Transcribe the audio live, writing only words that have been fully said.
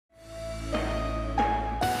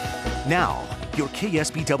Now, your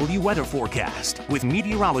KSBW weather forecast with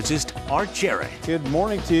meteorologist Jarrett. Good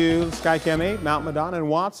morning to you. Skycam 8, Mount Madonna and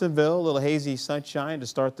Watsonville. A little hazy sunshine to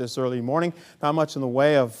start this early morning. Not much in the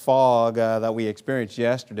way of fog that we experienced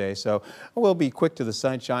yesterday, so we'll be quick to the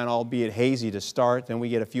sunshine, albeit hazy to start. Then we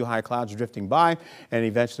get a few high clouds drifting by, and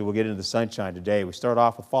eventually we'll get into the sunshine today. We start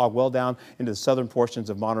off with fog well down into the southern portions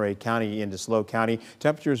of Monterey County into SLO County.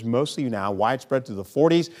 Temperatures mostly now widespread through the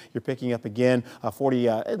 40s. You're picking up again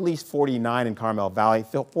at least 49 in Carmel Valley,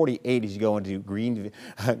 48 as you go into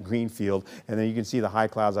Greenfield, and then you can see the high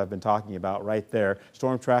clouds I've been talking about right there.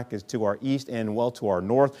 Storm track is to our east and well to our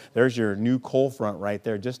north. There's your new cold front right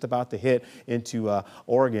there, just about to hit into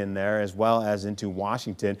Oregon there, as well as into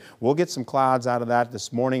Washington. We'll get some clouds out of that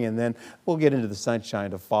this morning, and then we'll get into the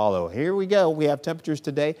sunshine to follow. Here we go. We have temperatures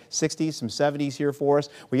today, 60s, some 70s here for us.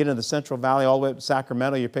 We get into the Central Valley all the way up to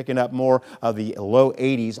Sacramento. You're picking up more of the low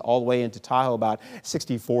 80s all the way into Tahoe, about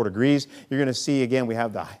 64 degrees. You're going to see again, we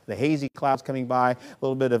have the hazy clouds coming by, a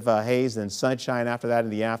little bit of haze and sunshine after that in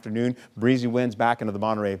the afternoon. Breezy winds back into the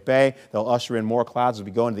Monterey Bay. They'll usher in more clouds as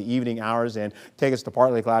we go into the evening hours and take us to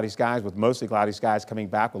partly cloudy skies with mostly cloudy skies coming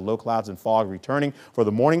back with low clouds and fog returning for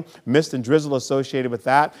the morning. Mist and drizzle associated with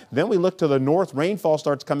that. Then we look to the north. Rainfall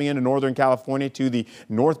starts coming into northern California to the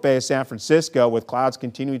North Bay of San Francisco, with clouds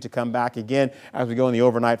continuing to come back again as we go in the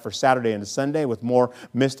overnight for Saturday into Sunday with more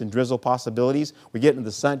mist and drizzle possibilities. We get into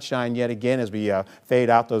the sunshine yet again as we fade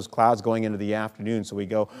out those clouds going into the afternoon, so we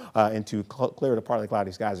go into clear to partly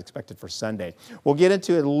cloudy skies expected for Sunday. We'll get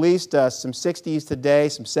into at least some 60s today,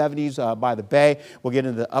 some 70s by the bay. We'll get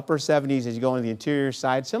into the upper 70s as you go into the interior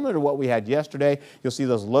side, similar to what we had yesterday. You'll see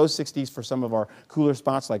those low 60s for some of our cooler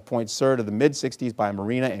spots like Point Sur, to the mid 60s by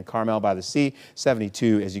Marina and Carmel by the Sea,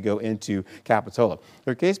 72 as you go into Capitola.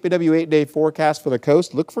 Your KSBW 8-day forecast for the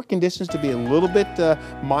coast. Look for conditions to be a little bit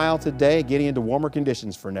mild today, getting into warmer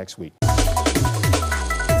conditions for next week.